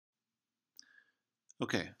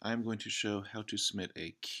Okay, I'm going to show how to submit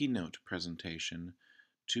a Keynote presentation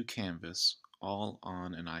to Canvas all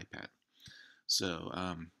on an iPad. So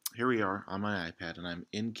here we are on my iPad and I'm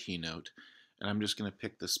in Keynote and I'm just going to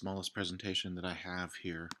pick the smallest presentation that I have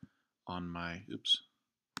here on my,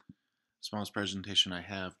 smallest presentation I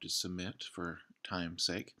have to submit for time's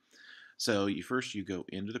sake. So first you go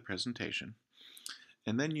into the presentation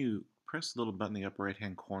and then you press the little button in the upper right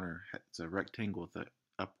hand corner. It's a rectangle with an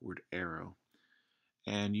upward arrow.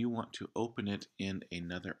 And you want to open it in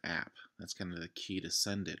another app. That's kind of the key to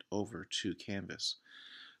send it over to Canvas.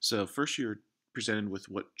 So first you're presented with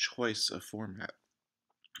what choice of format.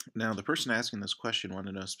 Now the person asking this question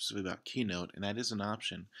wanted to know specifically about Keynote, and that is an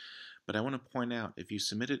option. But I want to point out, if you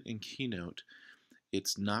submit it in Keynote,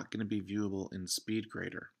 it's not going to be viewable in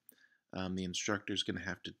SpeedGrader. The instructor is going to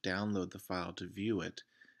have to download the file to view it,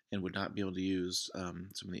 and would not be able to use some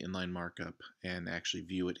of the inline markup and actually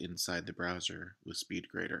view it inside the browser with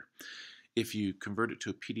SpeedGrader. If you convert it to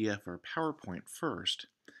a PDF or a PowerPoint first,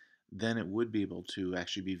 then it would be able to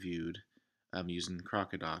actually be viewed using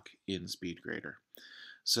Crocodoc in SpeedGrader.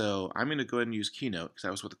 So I'm going to go ahead and use Keynote because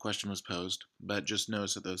that was what the question was posed, but just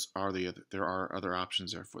notice that there are other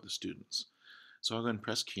options there for the students. So I'll go ahead and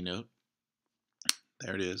press Keynote.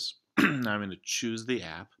 There it is. Now I'm going to choose the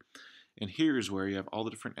app. And here's where you have all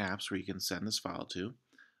the different apps where you can send this file to.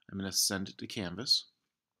 I'm going to send it to Canvas.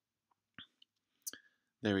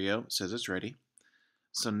 There we go. It says it's ready.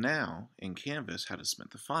 So now in Canvas, how to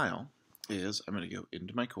submit the file is I'm going to go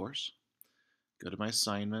into my course, go to my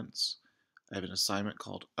assignments. I have an assignment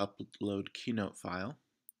called Upload Keynote File.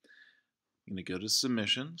 I'm going to go to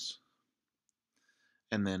Submissions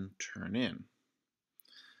and then Turn In.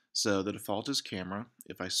 So the default is camera.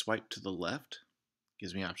 If I swipe to the left,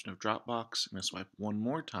 gives me the option of Dropbox. I'm going to swipe one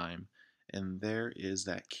more time, and there is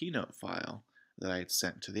that Keynote file that I had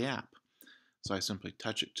sent to the app. So I simply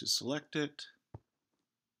touch it to select it,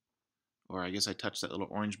 or I guess I touch that little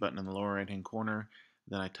orange button in the lower right hand corner,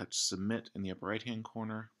 then I touch Submit in the upper right hand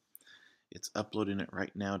corner. It's uploading it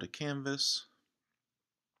right now to Canvas.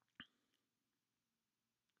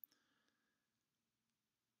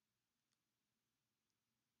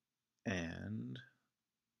 And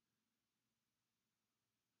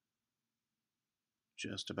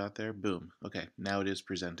just about there, boom. Okay, now it is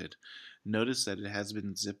presented. Notice that it has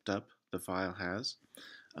been zipped up, the file has.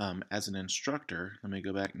 As an instructor, let me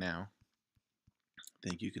go back now. I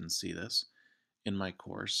think you can see this in my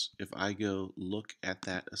course. If I go look at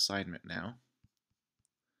that assignment now,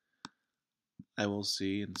 I will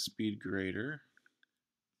see in SpeedGrader,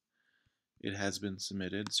 it has been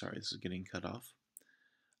submitted. Sorry, this is getting cut off.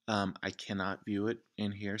 I cannot view it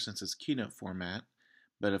in here since it's Keynote format.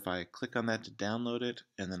 But if I click on that to download it,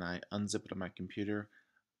 and then I unzip it on my computer,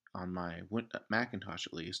 on my Macintosh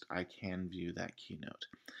at least, I can view that Keynote.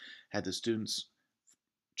 Had the students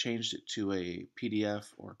changed it to a PDF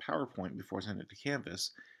or PowerPoint before sending it to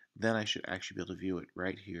Canvas, then I should actually be able to view it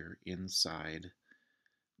right here inside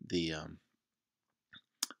the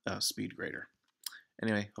SpeedGrader.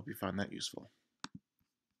 Anyway, hope you found that useful.